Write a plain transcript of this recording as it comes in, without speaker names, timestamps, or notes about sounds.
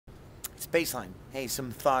Spaceline. Hey,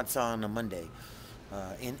 some thoughts on a Monday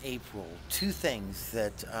in April. Two things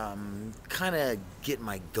that kind of get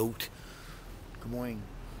my goat. Good morning.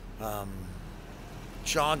 Um,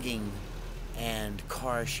 Jogging and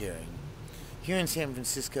car sharing. Here in San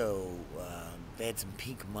Francisco, they had some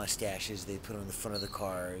pink mustaches they put on the front of the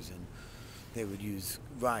cars, and they would use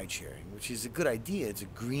ride sharing, which is a good idea. It's a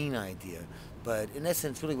green idea. But in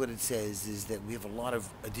essence, really what it says is that we have a lot of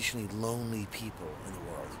additionally lonely people in the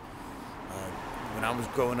world. When I was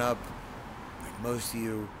growing up, like most of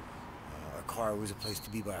you, our car was a place to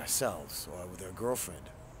be by ourselves or with our girlfriend,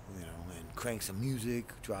 and crank some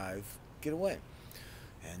music, drive, get away.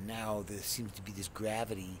 And now there seems to be this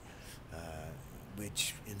gravity,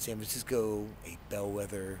 which in San Francisco, a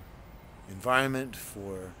bellwether environment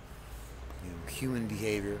for human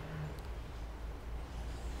behavior.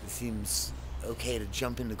 It seems okay to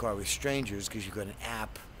jump in the car with strangers because you've got an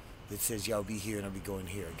app that says, yeah, I'll be here and I'll be going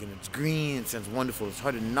here. Again, it's green, it sounds wonderful, it's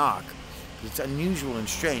hard to knock. It's unusual and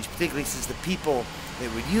strange, particularly since the people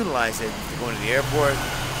that would utilize it, if they're going to the airport,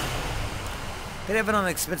 they'd have it on an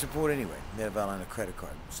expense report anyway. They'd have it on a credit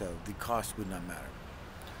card, so the cost would not matter.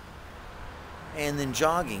 And then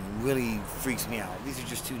jogging really freaks me out. These are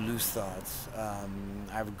just two loose thoughts. I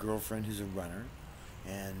have a girlfriend who's a runner,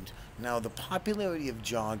 and now the popularity of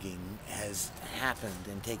jogging has happened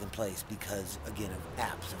and taken place because, again, of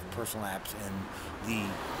apps, of personal apps, and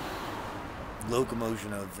the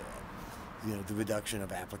locomotion of the reduction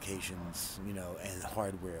of applications, and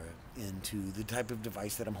hardware into the type of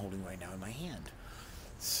device that I'm holding right now in my hand.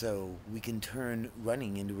 So we can turn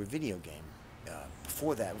running into a video game.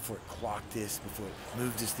 Before it clocked this, before it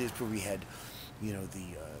moved us this, before we had, the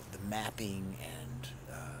mapping and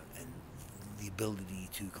the ability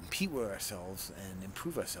to compete with ourselves and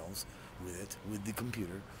improve ourselves with the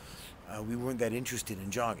computer, we weren't that interested in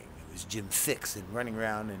jogging. It was Jim Fixx and running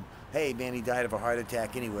around and, hey man, he died of a heart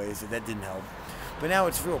attack anyway, so that didn't help. But now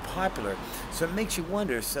it's real popular, so it makes you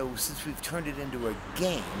wonder, so since we've turned it into a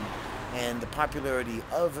game, and the popularity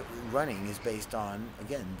of running is based on,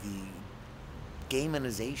 again, the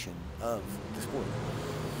gamification of the sport,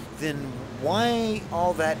 then why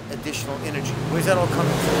all that additional energy? Where's that all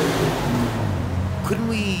coming from? Couldn't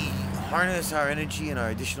we harness our energy and our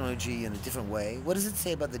additional energy in a different way? What does it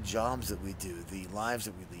say about the jobs that we do, the lives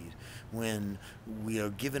that we lead, when we are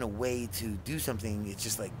given a way to do something? It's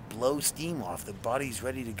just like blow steam off, the body's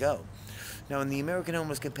ready to go. Now in the American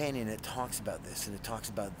Homeless Companion, it talks about this, and it talks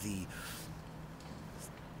about the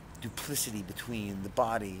duplicity between the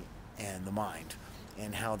body and the mind,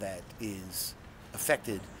 and how that is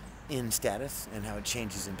affected in status and how it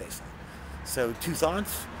changes in baseline. So two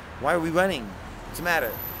thoughts. Why are we running? What's the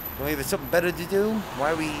matter? Don't we have something better to do?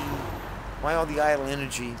 Why all the idle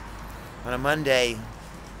energy on a Monday?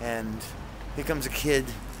 And here comes a kid.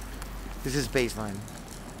 This is baseline.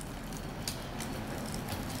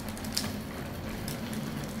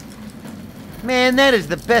 Man, that is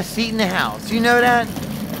the best seat in the house. You know that?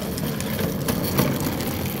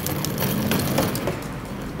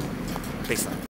 Baseline.